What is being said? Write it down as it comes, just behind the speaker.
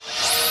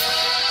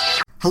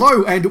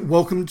Hello and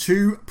welcome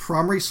to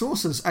Primary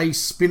Sources, a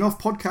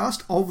spin-off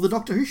podcast of The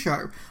Doctor Who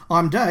Show.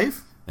 I'm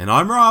Dave. And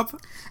I'm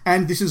Rob.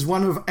 And this is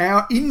one of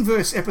our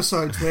inverse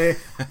episodes where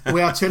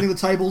we are turning the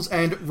tables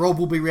and Rob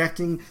will be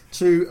reacting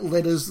to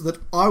letters that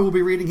I will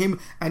be reading him.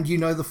 And you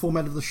know the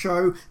format of the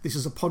show. This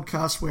is a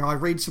podcast where I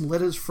read some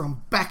letters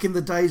from back in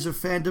the days of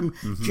fandom,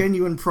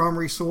 genuine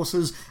primary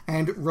sources,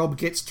 and Rob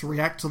gets to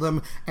react to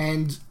them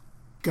and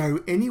go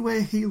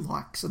anywhere he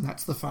likes, and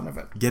that's the fun of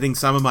it. Getting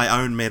some of my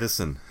own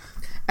medicine.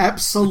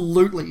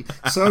 Absolutely.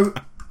 So,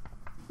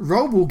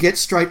 Rob will get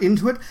straight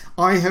into it.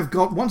 I have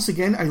got, once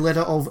again, a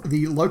letter of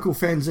the local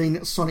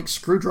fanzine Sonic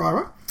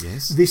Screwdriver.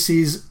 Yes. This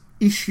is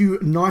issue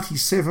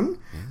 97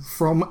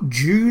 from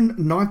June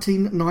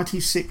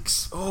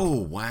 1996.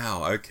 Oh,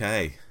 wow.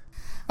 Okay.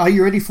 Are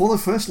you ready for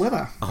the first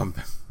letter?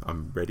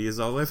 I'm ready as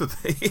I'll ever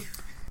be.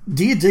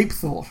 Dear Deep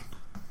Thought,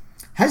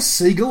 has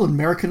Siegel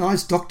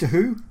Americanized Doctor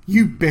Who?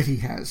 You bet he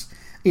has.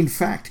 In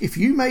fact, if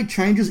you made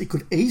changes, it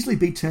could easily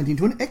be turned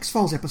into an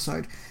X-Files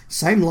episode.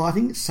 Same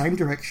lighting, same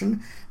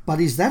direction.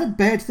 But is that a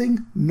bad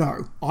thing?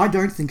 No, I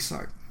don't think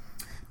so.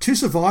 To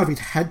survive, it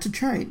had to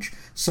change.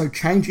 So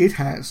change it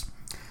has.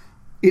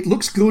 It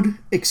looks good,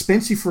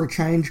 expensive for a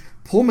change.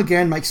 Paul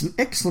McGann makes an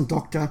excellent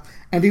Doctor,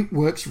 and it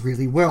works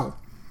really well.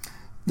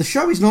 The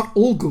show is not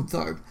all good,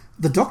 though.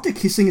 The Doctor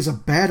kissing is a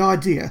bad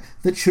idea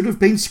that should have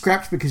been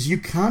scrapped because you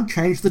can't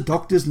change the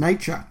Doctor's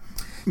nature.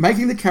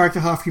 Making the character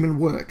half-human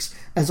works,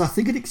 as I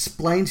think it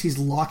explains his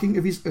liking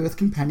of his Earth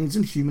companions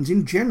and humans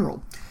in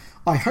general.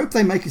 I hope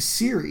they make a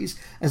series,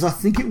 as I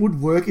think it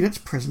would work in its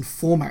present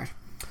format.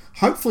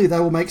 Hopefully they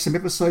will make some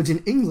episodes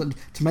in England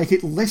to make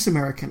it less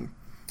American.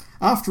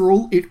 After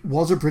all, it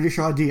was a British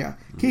idea.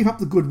 Keep up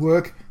the good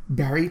work,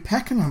 Barry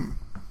Pakenham.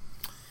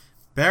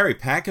 Barry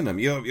Pakenham,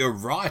 you're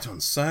right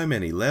on so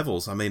many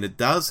levels. I mean, it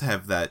does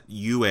have that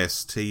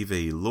US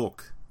TV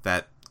look,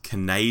 that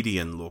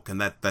Canadian look,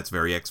 and that's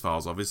very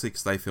X-Files, obviously,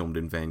 because they filmed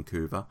in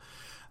Vancouver.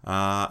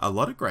 A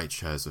lot of great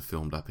shows are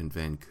filmed up in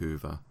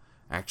Vancouver.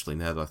 Actually,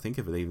 now that I think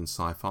of it, even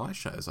sci-fi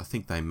shows. I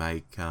think they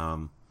make...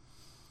 No,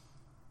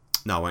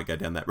 I won't go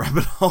down that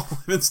rabbit hole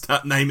and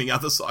start naming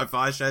other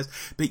sci-fi shows.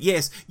 But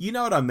yes, you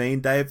know what I mean,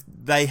 Dave?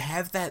 They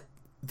have that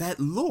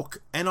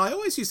look. And I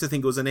always used to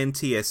think it was an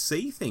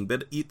NTSC thing,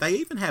 but they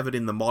even have it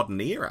in the modern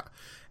era.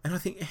 And I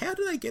think, how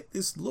do they get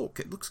this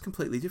look? It looks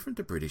completely different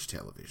to British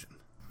television.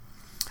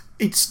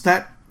 It's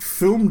that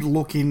filmed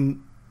look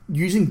in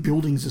using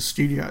buildings as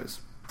studios.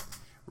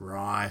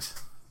 Right.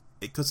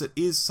 Because it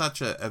is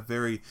such a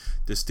very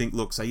distinct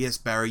look. So yes,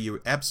 Barry,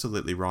 you're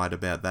absolutely right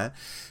about that.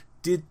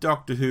 Did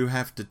Doctor Who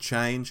have to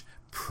change?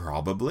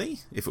 Probably.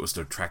 If it was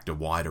to attract a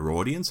wider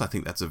audience, I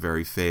think that's a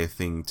very fair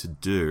thing to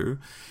do.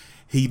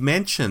 He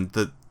mentioned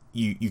that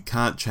you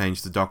can't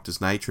change the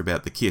Doctor's nature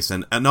about the kiss.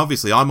 And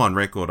obviously I'm on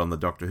record on the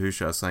Doctor Who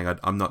show saying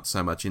I'm not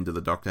so much into the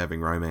Doctor having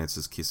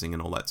romances, kissing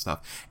and all that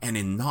stuff. And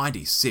in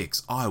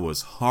 96, I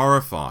was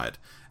horrified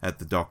at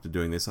the Doctor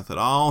doing this. I thought,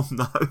 oh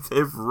no,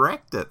 they've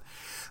wrecked it.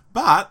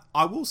 But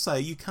I will say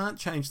you can't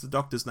change the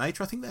Doctor's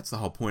nature. I think that's the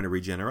whole point of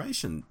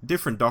regeneration.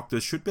 Different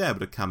Doctors should be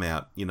able to come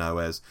out,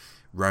 as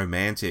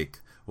romantic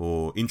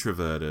or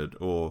introverted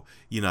or,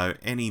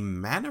 any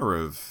manner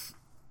of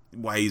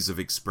ways of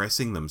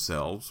expressing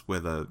themselves,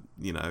 whether,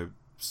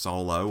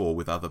 solo or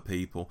with other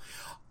people.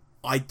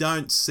 I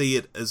don't see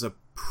it as a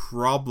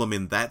problem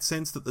in that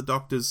sense that the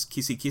Doctor's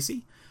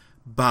kissy-kissy,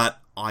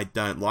 but I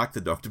don't like the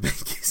Doctor being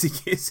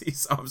kissy-kissy,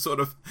 so I'm sort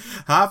of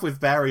half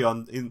with Barry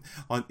in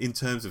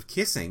terms of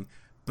kissing,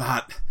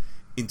 but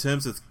in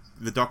terms of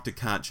the Doctor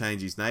can't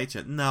change his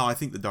nature, no, I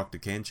think the Doctor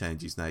can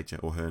change his nature,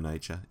 or her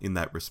nature, in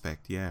that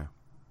respect, yeah.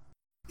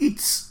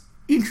 It's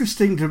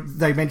interesting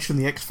they mention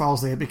the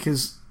X-Files there,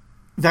 because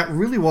that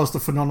really was the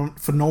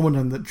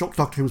phenomenon that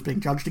Doctor Who was being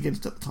judged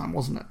against at the time,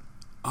 wasn't it?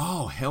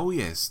 Oh, hell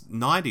yes.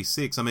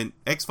 96. I mean,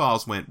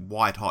 X-Files went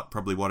white hot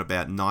probably,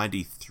 about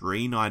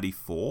 93,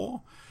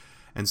 94?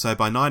 And so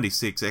by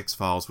 96,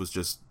 X-Files was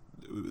just,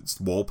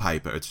 it's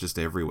wallpaper. It's just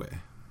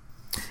everywhere.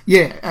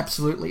 Yeah,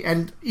 absolutely.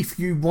 And if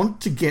you want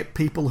to get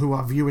people who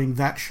are viewing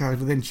that show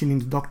to then tune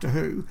into Doctor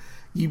Who,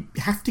 you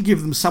have to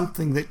give them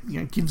something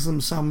that, gives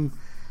them some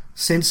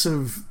sense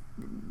of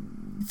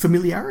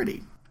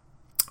familiarity.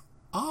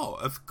 Oh,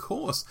 of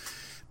course.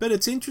 But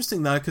it's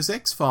interesting, though, because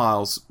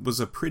X-Files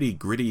was a pretty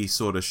gritty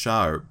sort of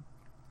show.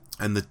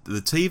 And the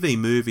TV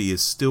movie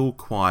is still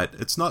quite...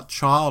 It's not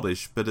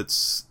childish, but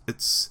it's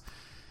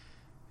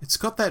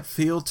got that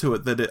feel to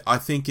it that I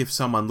think if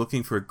someone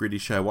looking for a gritty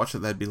show watched it,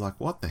 they'd be like,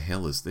 what the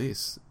hell is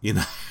this?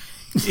 Yeah.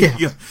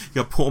 you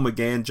got Paul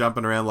McGann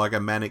jumping around like a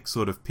manic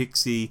sort of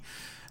pixie.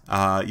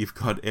 You've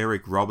got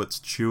Eric Roberts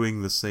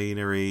chewing the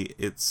scenery.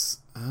 It's...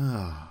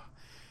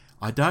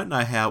 I don't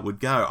know how it would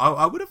go.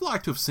 I would have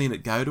liked to have seen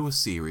it go to a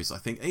series, I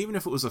think. Even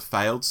if it was a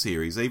failed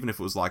series, even if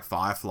it was like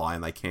Firefly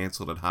and they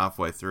cancelled it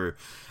halfway through,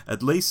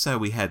 at least so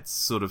we had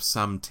sort of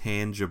some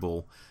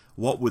tangible...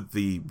 What would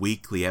the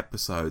weekly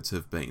episodes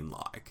have been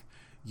like?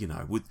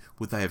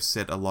 would they have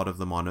set a lot of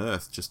them on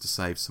Earth just to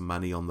save some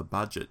money on the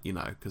budget?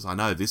 Because I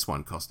know this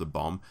one cost a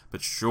bomb,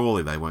 but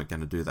surely they weren't going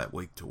to do that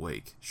week to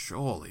week.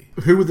 Surely.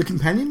 Who would the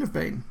companion have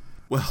been?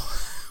 Well,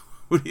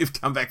 would he have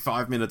come back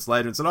 5 minutes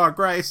later and said, "Oh,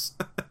 Grace"?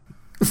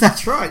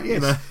 That's right.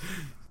 Yes.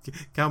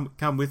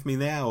 Come with me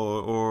now,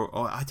 or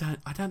I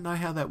don't know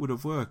how that would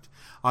have worked.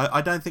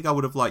 I don't think I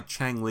would have liked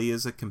Chang Li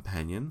as a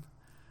companion.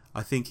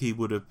 I think he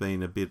would have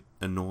been a bit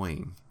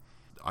annoying.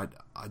 I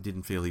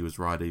didn't feel he was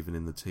right even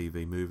in the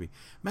TV movie.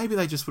 Maybe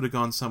they just would have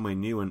gone somewhere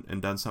new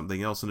and done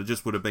something else, and it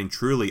just would have been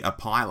truly a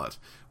pilot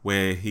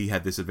where he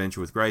had this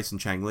adventure with Grace and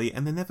Chang Li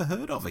and they're never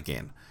heard of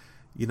again.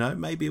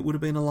 Maybe it would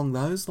have been along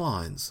those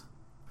lines.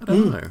 I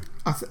don't know.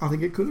 I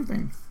think it could have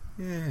been.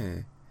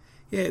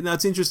 Yeah, no,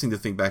 it's interesting to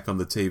think back on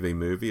the TV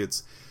movie.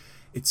 It's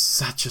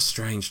such a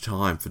strange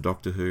time for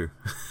Doctor Who.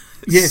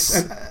 Yes,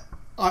 and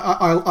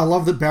I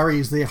love that Barry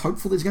is there,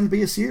 hopeful there's going to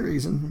be a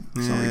series, and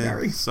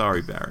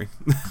sorry, Barry.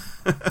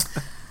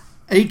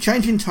 A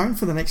change in tone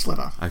for the next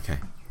letter. Okay.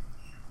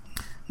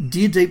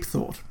 Dear Deep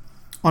Thought,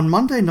 on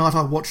Monday night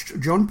I watched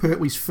John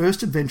Pertwee's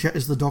first adventure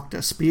as the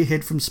Doctor,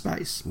 Spearhead from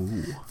Space.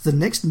 Ooh. The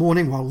next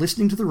morning, while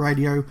listening to the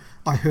radio,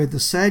 I heard the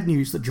sad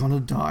news that John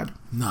had died.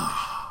 No.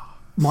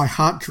 My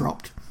heart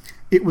dropped.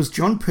 It was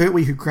John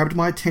Pertwee who grabbed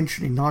my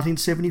attention in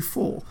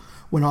 1974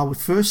 when I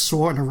first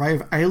saw an array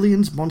of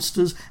aliens,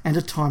 monsters, and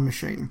a time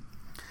machine.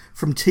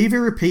 From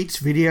TV repeats,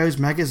 videos,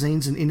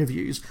 magazines, and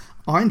interviews,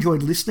 I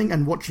enjoyed listening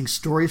and watching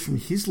stories from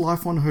his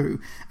life on Who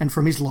and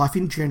from his life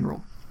in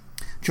general.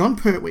 John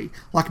Pertwee,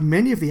 like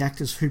many of the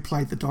actors who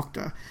played the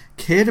Doctor,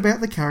 cared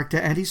about the character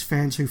and his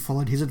fans who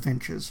followed his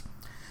adventures.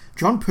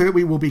 John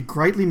Pertwee will be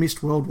greatly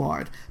missed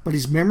worldwide, but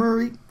his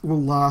memory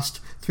will last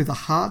through the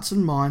hearts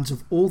and minds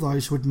of all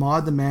those who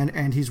admired the man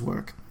and his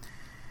work.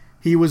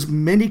 He was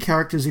many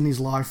characters in his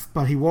life,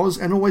 but he was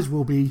and always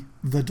will be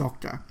the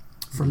Doctor.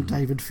 From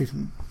David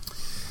Fitton.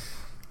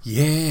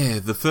 Yeah,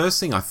 the first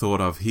thing I thought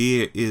of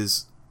here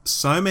is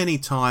so many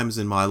times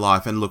in my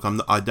life, and look,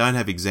 I don't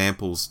have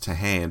examples to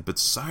hand, but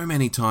so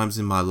many times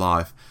in my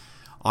life,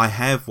 I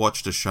have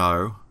watched a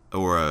show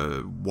or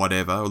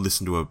or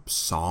listened to a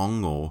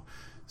song or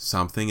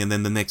something, and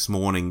then the next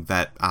morning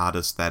that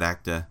artist, that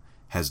actor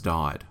has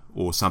died,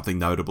 or something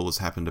notable has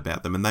happened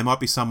about them, and they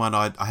might be someone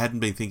I hadn't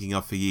been thinking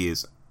of for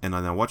years, and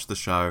I watch the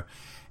show,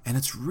 and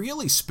it's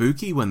really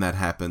spooky when that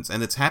happens,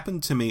 and it's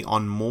happened to me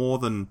on more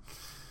than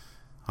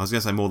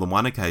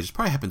one occasion. It's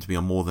probably happened to me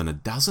on more than a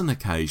dozen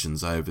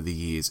occasions over the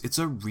years.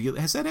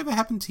 Has that ever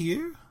happened to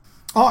you?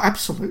 Oh,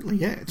 absolutely,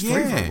 yeah. It's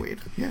very, very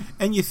weird. Yeah.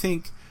 And you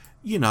think,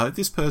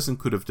 this person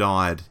could have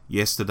died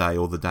yesterday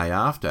or the day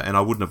after, and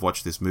I wouldn't have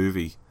watched this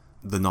movie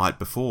the night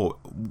before.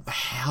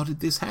 How did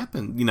this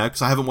happen?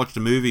 Because I haven't watched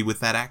a movie with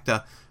that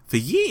actor for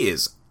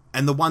years,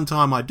 and the one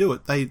time I do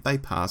it, they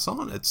pass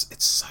on. It's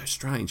so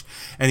strange.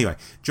 Anyway,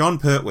 John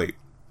Pertwee.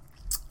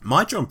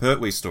 My John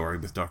Pertwee story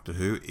with Doctor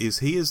Who is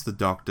he is the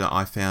Doctor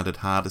I found it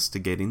hardest to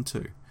get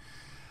into.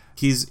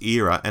 His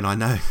era, and I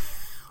know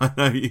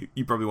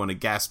you probably want to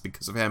gasp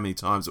because of how many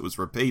times it was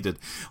repeated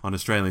on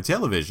Australian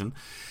television.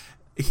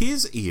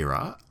 His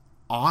era,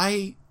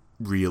 I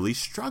really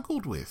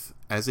struggled with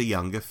as a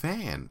younger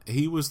fan.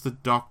 He was the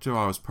Doctor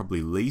I was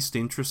probably least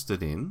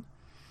interested in.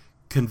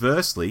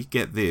 Conversely,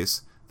 get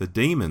this, The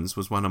Demons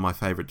was one of my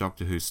favourite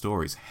Doctor Who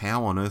stories.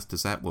 How on earth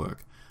does that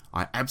work?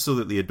 I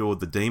absolutely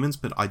adored The Demons,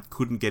 but I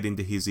couldn't get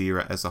into his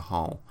era as a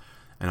whole,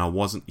 and I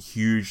wasn't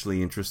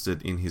hugely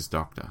interested in his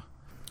Doctor.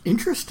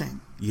 Interesting.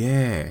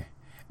 Yeah.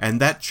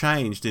 And that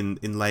changed in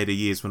later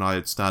years when I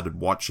had started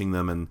watching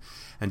them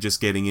and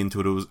just getting into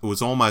it. It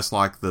was almost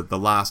like the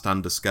last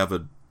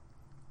undiscovered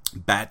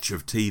batch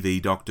of TV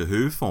Doctor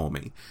Who for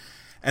me.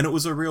 And it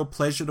was a real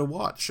pleasure to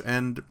watch.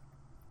 And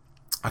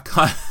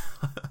I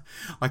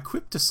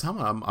quipped to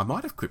someone, I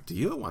might have quipped to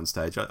you at one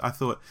stage, I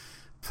thought,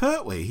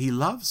 Pertwee, he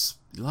loves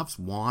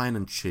wine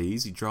and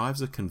cheese, he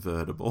drives a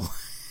convertible.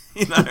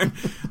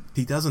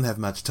 He doesn't have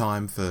much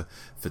time for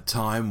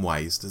time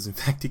wasters. In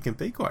fact, he can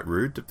be quite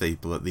rude to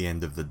people at the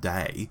end of the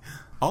day.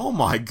 Oh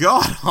my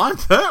God, I'm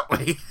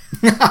Pertwee.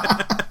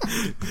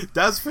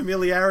 Does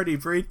familiarity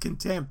breed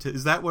contempt?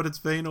 Is that what it's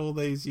been all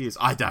these years?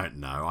 I don't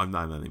know. I'm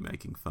only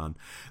making fun.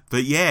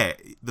 But yeah,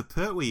 the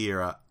Pertwee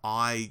era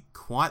I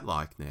quite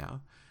like now,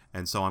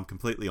 and so I'm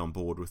completely on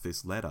board with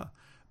this letter.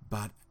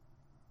 But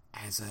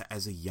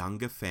as a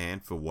younger fan,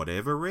 for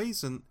whatever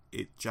reason,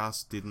 it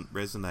just didn't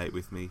resonate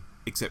with me,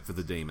 except for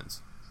The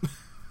Demons.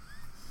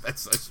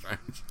 That's so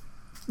strange.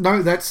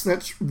 No,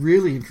 that's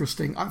really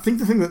interesting. I think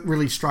the thing that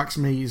really strikes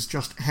me is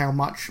just how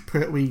much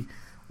Pertwee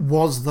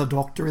was the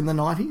Doctor in the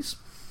 90s.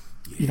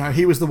 Yeah.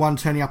 He was the one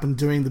turning up and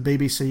doing the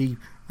BBC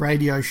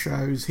radio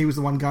shows. He was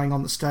the one going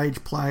on the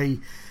stage play.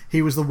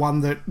 He was the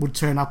one that would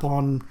turn up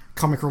on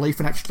Comic Relief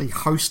and actually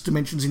host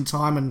Dimensions in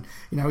Time. And,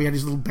 he had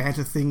his little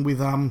banter thing with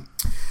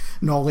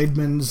Noel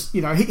Edmonds.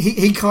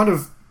 He kind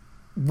of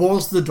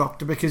was the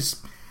Doctor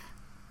because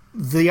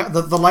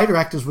the later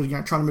actors were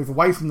trying to move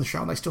away from the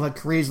show, and they still had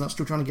careers and they're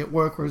still trying to get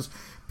work, whereas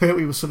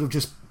Pertwee was sort of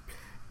just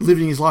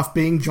living his life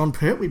being John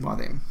Pertwee by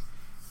then.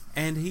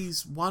 And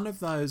he's one of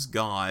those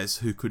guys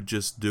who could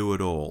just do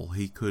it all.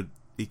 He could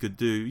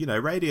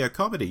do, radio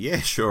comedy. Yeah,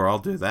 sure, I'll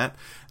do that.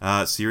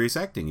 Serious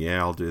acting. Yeah,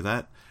 I'll do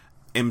that.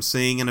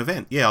 MCing an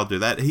event. Yeah, I'll do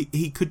that.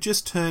 He could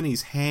just turn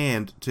his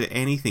hand to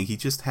anything. He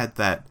just had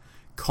that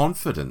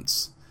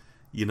confidence.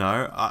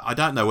 I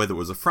don't know whether it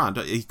was a front.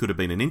 He could have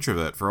been an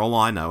introvert for all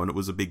I know, and it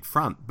was a big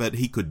front. But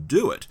he could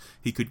do it.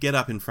 He could get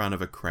up in front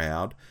of a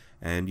crowd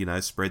and,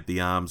 spread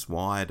the arms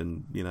wide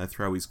and,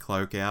 throw his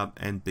cloak out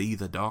and be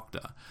the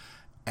Doctor.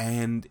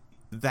 And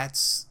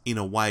that's, in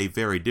a way,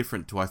 very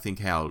different to, I think,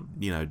 how,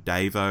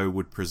 Davo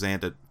would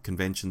present at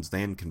conventions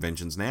then,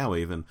 conventions now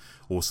even,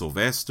 or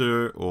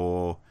Sylvester,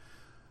 or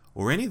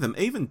any of them.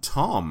 Even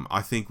Tom,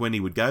 I think, when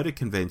he would go to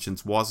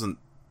conventions, wasn't,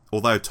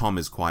 although Tom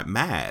is quite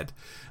mad,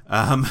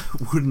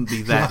 wouldn't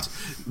be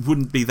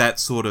that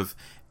sort of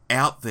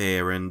out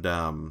there and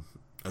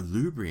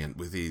elubriant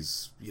with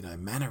his,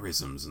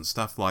 mannerisms and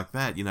stuff like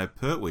that.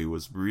 Pertwee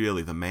was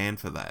really the man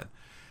for that,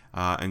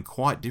 and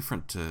quite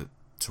different to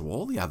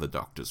all the other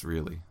Doctors,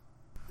 really.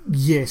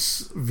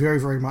 Yes, very,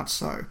 very much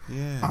so.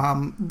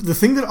 Yeah. The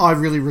thing that I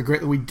really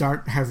regret that we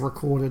don't have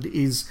recorded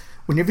is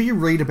whenever you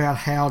read about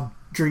how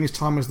during his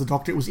time as the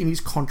Doctor, it was in his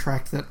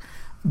contract that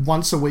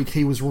once a week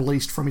he was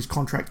released from his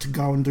contract to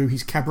go and do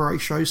his cabaret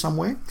show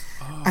somewhere.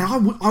 Oh.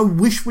 And I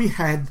wish we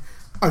had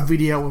a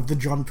video of the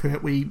John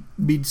Pertwee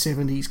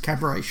mid-70s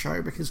cabaret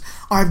show, because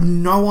I have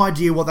no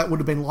idea what that would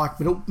have been like,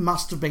 but it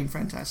must have been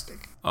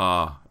fantastic.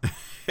 Oh,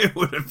 it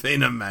would have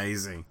been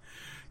amazing.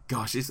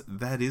 Gosh,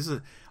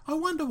 I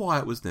wonder why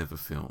it was never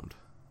filmed.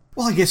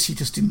 Well, I guess you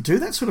just didn't do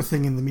that sort of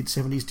thing in the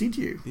mid-70s, did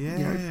you?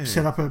 Yeah.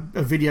 Set up a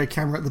video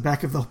camera at the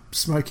back of the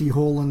smoky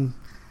hall and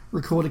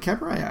record a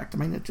cabaret act. I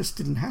mean, it just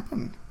didn't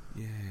happen.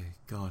 Yeah,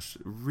 gosh.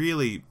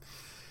 Really,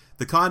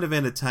 the kind of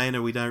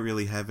entertainer we don't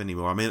really have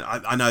anymore. I mean,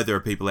 I know there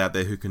are people out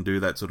there who can do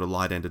that sort of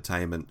light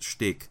entertainment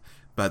shtick,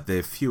 but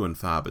they're few and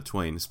far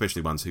between,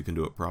 especially ones who can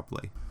do it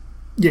properly.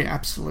 Yeah,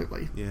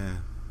 absolutely. Yeah.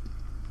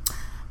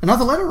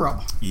 Another letter,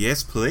 Rob.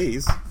 Yes,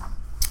 please.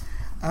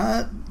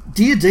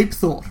 Dear Deep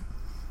Thought,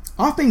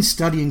 I've been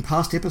studying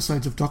past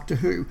episodes of Doctor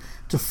Who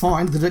to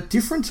find that at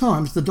different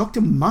times the Doctor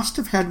must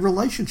have had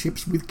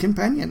relationships with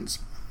companions.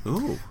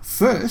 Ooh.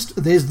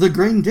 First, there's the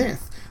Green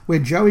Death, where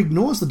Jo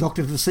ignores the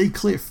Doctor to see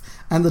Cliff,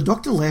 and the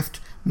Doctor left,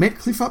 met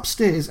Cliff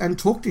upstairs and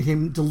talked to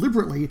him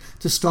deliberately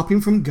to stop him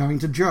from going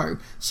to Jo,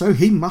 so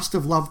he must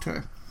have loved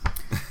her.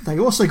 They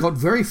also got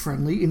very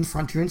friendly in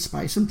Frontier in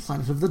Space and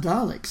Planet of the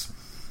Daleks.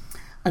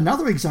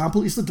 Another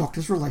example is the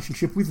Doctor's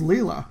relationship with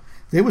Leela.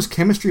 There was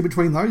chemistry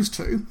between those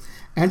two,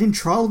 and in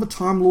Trial of a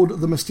Time Lord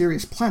of the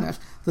Mysterious Planet,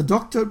 the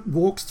Doctor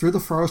walks through the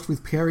forest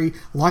with Peri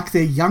like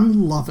they're young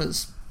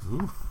lovers.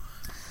 Ooh.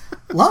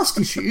 Last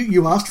issue,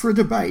 you asked for a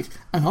debate,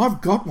 and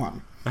I've got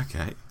one.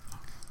 Okay.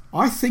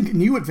 I think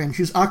New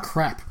Adventures are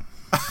crap.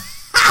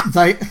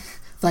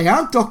 They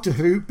aren't Doctor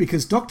Who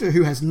because Doctor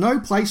Who has no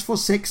place for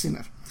sex in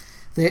it.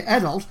 They're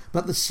adult,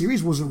 but the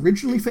series was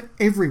originally for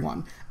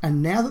everyone,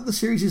 and now that the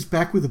series is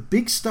back with a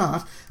big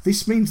start,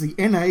 this means the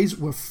NAs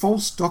were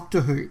false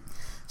Doctor Who.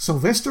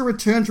 Sylvester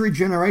returned to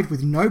regenerate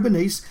with no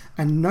Bernice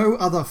and no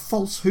other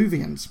false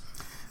Whovians.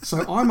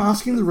 So I'm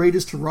asking the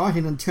readers to write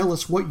in and tell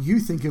us what you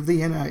think of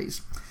the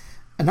NAs.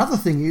 Another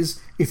thing is,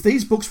 if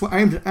these books were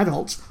aimed at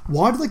adults,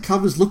 why do the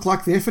covers look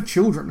like they're for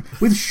children,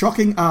 with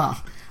shocking art?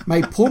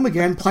 May Paul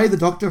McGann play the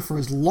Doctor for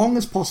as long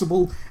as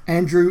possible.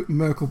 Andrew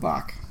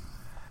Merkelbach.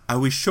 Are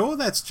we sure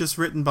that's just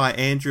written by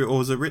Andrew,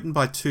 or is it written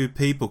by two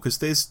people? Because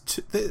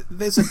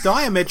there's a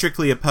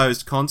diametrically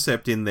opposed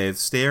concept in there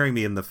staring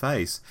me in the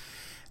face.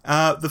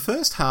 The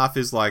first half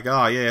is like,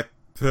 oh yeah,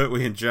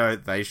 Pertwee and Jo,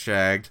 they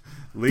shagged.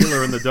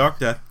 Leela and the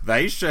Doctor,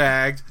 they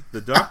shagged.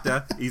 The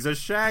Doctor, he's a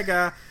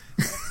shagger.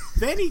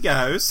 Then he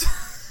goes,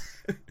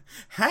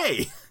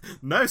 hey,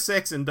 no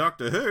sex in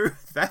Doctor Who.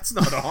 That's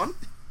not on.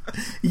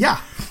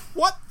 Yeah.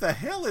 What the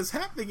hell is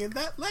happening in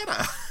that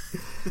letter?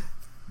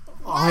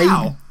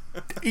 Wow.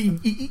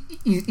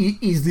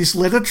 Is this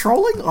letter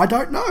trolling? I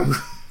don't know.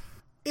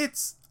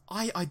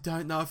 I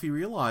don't know if he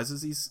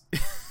realises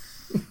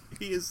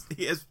he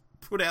has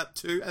put out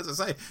two, as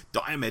I say,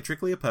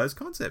 diametrically opposed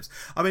concepts.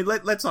 I mean,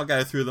 let's not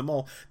go through them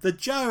all. The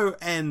Jo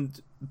and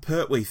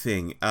Pertwee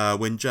thing,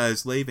 when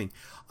Jo's leaving,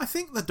 I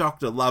think the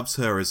Doctor loves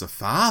her as a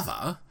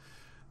father.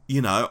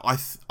 I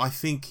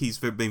think he's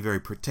been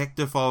very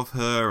protective of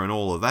her and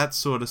all of that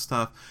sort of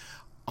stuff.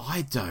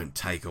 I don't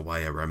take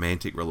away a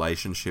romantic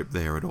relationship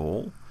there at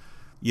all.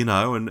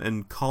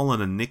 And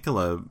Colin and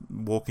Nicola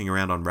walking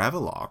around on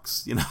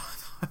Ravelox,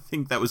 I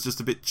think that was just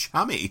a bit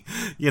chummy,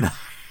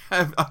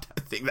 I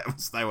don't think that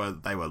was they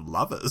were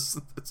lovers.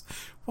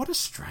 What a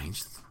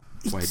strange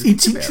way to think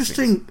It's about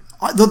interesting.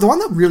 The one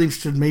that really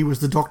interested me was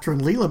the Doctor and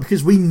Leela,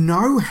 because we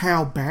know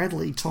how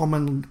badly Tom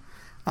and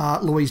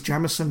Louise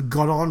Jamieson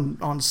got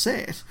on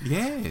set.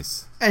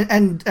 Yes.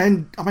 And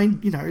I mean,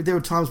 there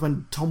were times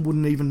when Tom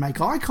wouldn't even make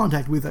eye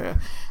contact with her.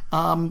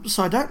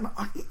 So I don't...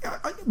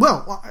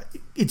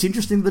 it's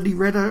interesting that he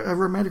read a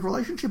romantic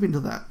relationship into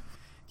that.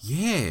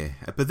 Yeah.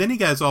 But then he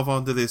goes off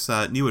onto this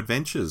New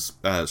Adventures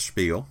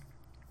spiel.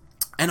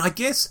 And I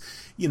guess,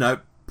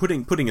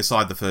 putting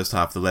aside the first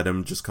half of the letter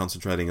and just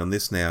concentrating on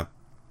this now,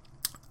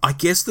 I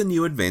guess the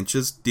new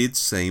adventures did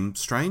seem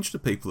strange to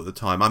people at the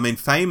time. I mean,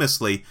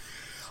 famously,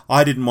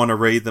 I didn't want to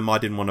read them. I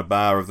didn't want a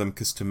bar of them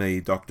because to me,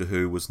 Doctor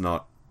Who was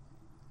not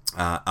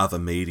other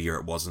media.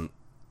 It wasn't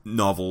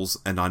novels,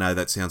 and I know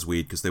that sounds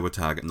weird because there were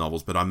target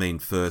novels, but I mean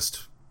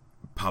first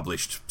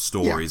published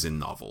stories in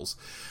novels.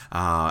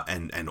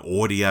 And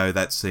audio,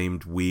 that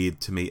seemed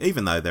weird to me,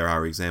 even though there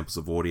are examples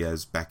of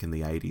audios back in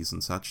the 80s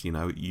and such,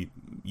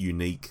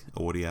 unique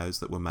audios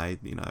that were made.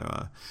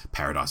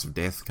 Paradise of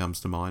Death comes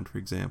to mind, for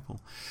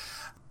example.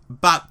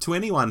 But to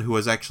anyone who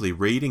was actually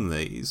reading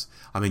these,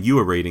 I mean, you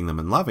were reading them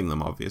and loving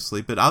them,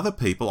 obviously, but other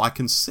people, I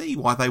can see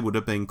why they would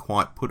have been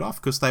quite put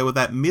off, because they were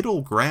that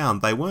middle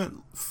ground. They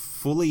weren't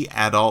fully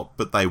adult,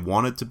 but they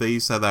wanted to be,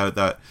 so they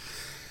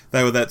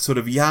were that sort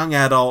of young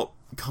adult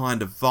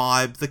kind of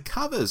vibe. The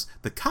covers,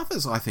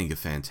 I think, are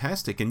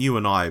fantastic, and you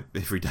and I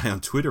every day on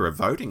Twitter are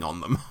voting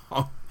on them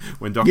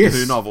when Doctor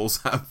Who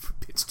novels have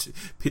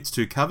pits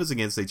two covers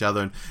against each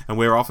other, and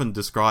we're often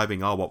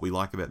describing what we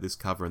like about this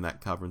cover and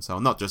that cover and so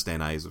on. Not just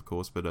NAs, of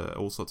course, but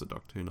all sorts of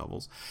Doctor Who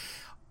novels.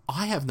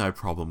 I have no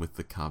problem with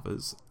the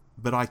covers,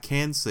 but I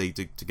can see,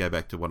 to go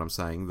back to what I'm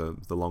saying,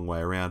 the long way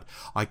around,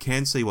 I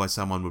can see why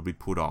someone would be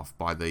put off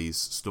by these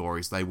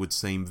stories. They would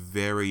seem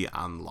very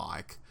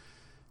unlike,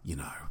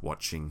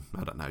 watching,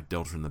 I don't know,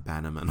 Delta and the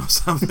Bannerman or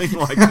something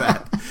like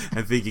that,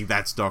 and thinking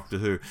that's Doctor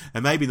Who,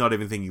 and maybe not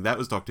even thinking that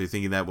was Doctor Who,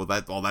 thinking that,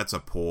 that's a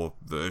poor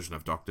version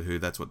of Doctor Who,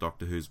 that's what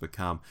Doctor Who's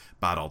become,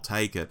 but I'll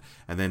take it.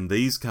 And then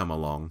these come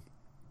along,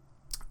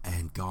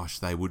 and gosh,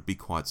 they would be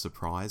quite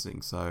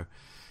surprising. So,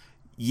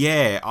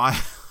 yeah,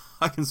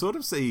 I can sort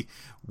of see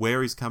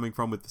where he's coming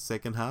from with the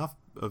second half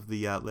of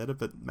the letter,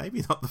 but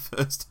maybe not the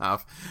first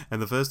half,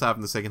 and the first half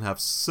and the second half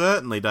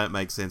certainly don't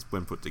make sense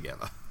when put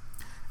together.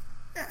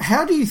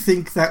 How do you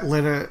think that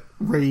letter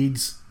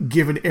reads,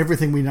 given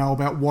everything we know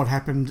about what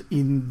happened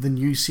in the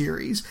new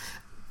series,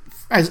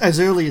 as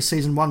early as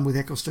season 1 with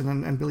Eccleston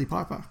and Billy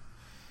Piper?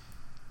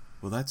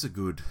 Well, that's a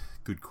good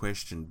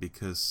question,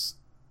 because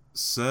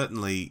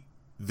certainly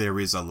there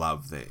is a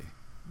love there,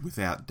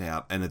 without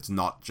doubt, and it's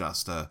not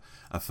just a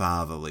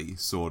fatherly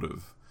sort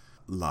of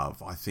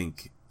love. I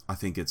think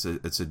it's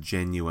a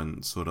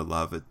genuine sort of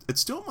love. It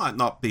still might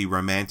not be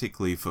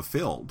romantically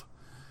fulfilled.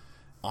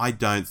 I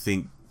don't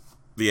think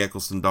the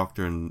Eccleston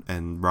Doctor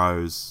and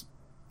Rose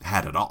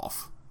had it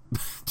off,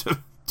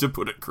 to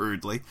put it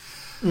crudely.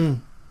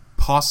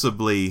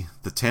 Possibly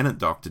the Tennant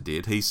Doctor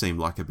did. He seemed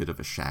like a bit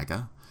of a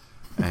shagger,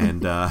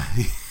 and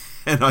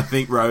and I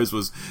think Rose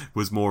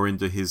was more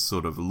into his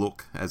sort of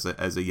look as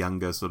a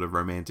younger sort of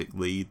romantic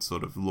lead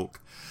sort of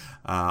look.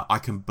 I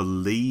can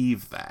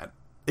believe that,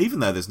 even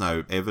though there's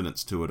no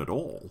evidence to it at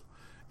all.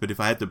 But if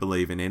I had to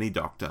believe in any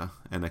Doctor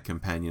and a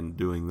companion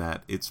doing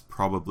that, it's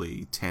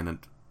probably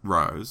Tennant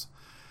Rose.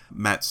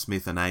 Matt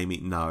Smith and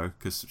Amy, no,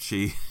 because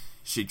she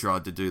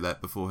tried to do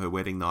that before her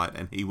wedding night,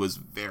 and he was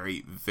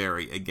very,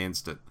 very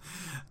against it.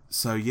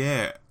 So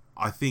yeah,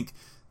 I think,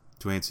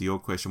 to answer your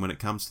question, when it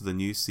comes to the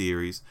new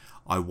series,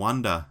 I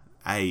wonder,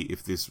 A,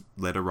 if this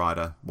letter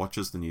writer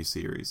watches the new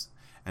series,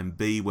 and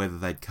B, whether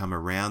they'd come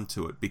around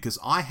to it, because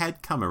I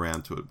had come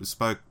around to it. We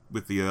spoke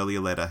with the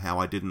earlier letter how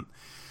I didn't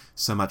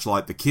so much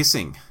like the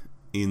kissing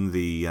in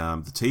the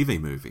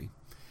TV movie.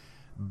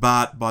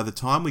 But by the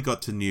time we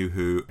got to New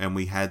Who, and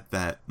we had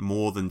that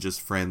more than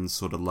just friends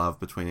sort of love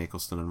between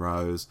Eccleston and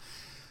Rose,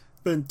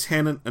 then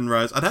Tennant and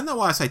Rose. I don't know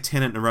why I say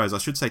Tennant and Rose. I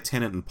should say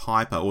Tennant and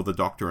Piper, or the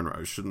Doctor and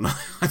Rose, shouldn't I?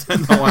 I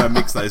don't know why I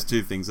mix those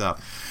two things up.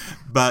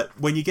 But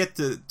when you get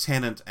to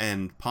Tennant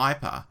and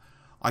Piper,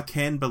 I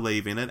can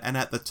believe in it, and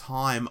at the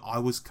time I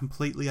was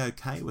completely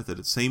okay with it.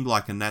 It seemed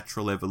like a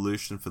natural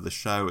evolution for the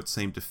show. It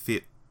seemed to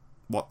fit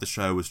what the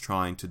show was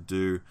trying to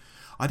do.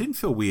 I didn't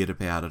feel weird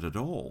about it at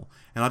all.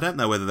 And I don't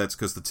know whether that's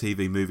because the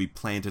TV movie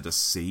planted a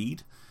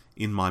seed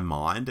in my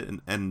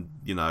mind, and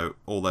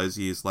all those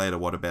years later,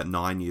 what, about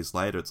 9 years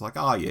later, it's like,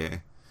 oh yeah,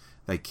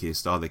 they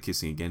kissed, they're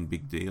kissing again,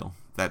 big deal.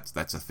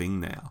 That's a thing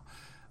now.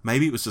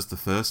 Maybe it was just the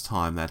first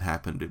time that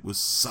happened. It was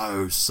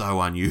so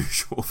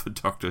unusual for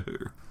Doctor Who.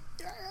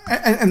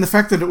 And the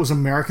fact that it was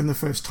American the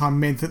first time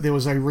meant that there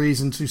was a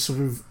reason to sort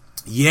of...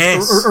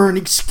 Yes! Or an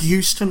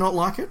excuse to not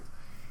like it?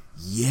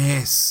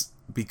 Yes!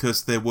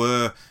 Because there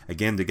were,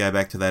 again, to go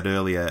back to that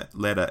earlier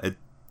letter, it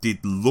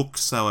did look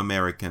so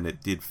American,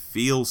 it did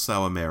feel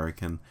so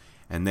American,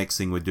 and next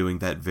thing we're doing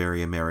that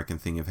very American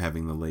thing of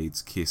having the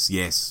leads kiss.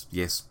 Yes,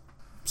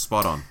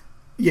 spot on.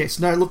 Yes,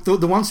 no, look,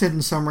 the one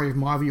sentence summary of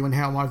my view and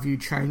how my view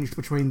changed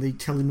between the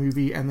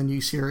telemovie and the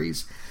new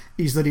series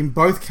is that in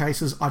both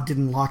cases I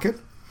didn't like it,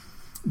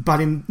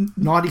 but in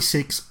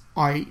 96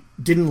 I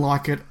didn't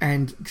like it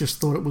and just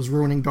thought it was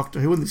ruining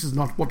Doctor Who, and this is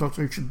not what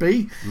Doctor Who should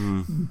be.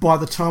 By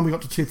the time we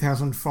got to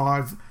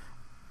 2005,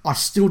 I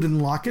still didn't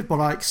like it,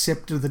 but I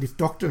accepted that if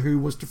Doctor Who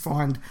was to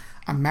find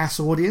a mass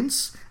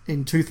audience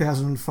in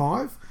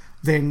 2005,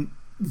 then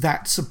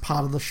that's a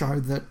part of the show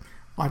that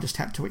I just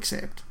had to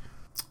accept.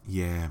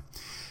 Yeah,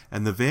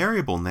 and the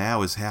variable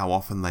now is how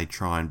often they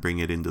try and bring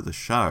it into the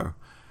show.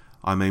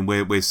 I mean,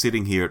 we're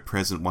sitting here at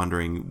present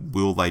wondering,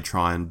 will they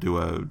try and do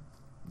a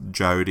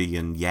Jodie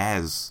and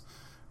Yaz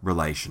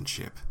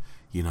relationship,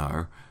 you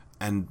know?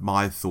 And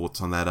my thoughts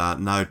on that are,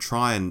 no,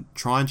 try and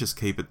just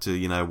keep it to,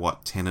 you know,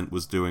 what Tennant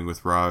was doing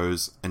with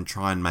Rose, and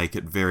try and make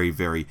it very,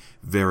 very,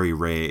 very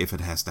rare, if it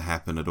has to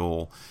happen at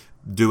all.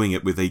 Doing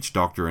it with each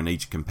Doctor and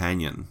each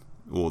companion,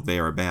 or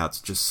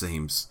thereabouts, just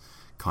seems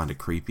kind of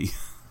creepy.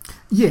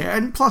 Yeah,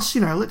 and plus,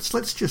 you know,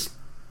 let's just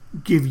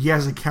give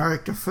Yaz a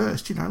character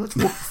first, you know, let's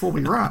walk before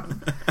we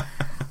run.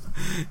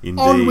 Indeed.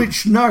 On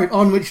which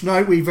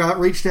note, we've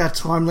reached our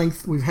time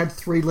length. We've had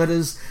 3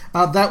 letters.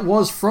 That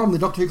was from the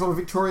Doctor Who Club of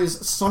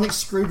Victoria's Sonic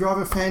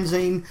Screwdriver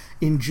fanzine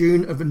in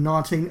June of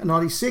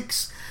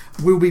 1996.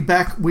 We'll be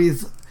back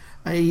with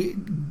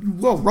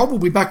Rob will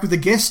be back with a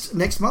guest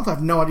next month. I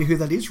have no idea who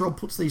that is. Rob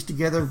puts these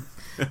together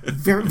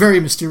very, very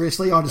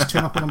mysteriously. I just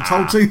turn up when I'm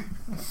told to.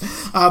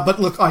 But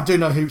look, I do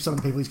know who some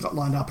of the people he's got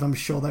lined up, and I'm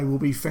sure they will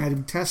be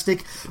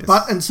fantastic. Yes.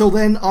 But until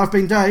then, I've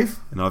been Dave.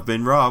 And I've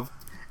been Rob.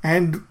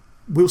 And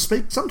we'll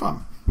speak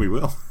sometime. We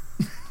will.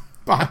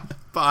 Bye.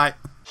 Bye.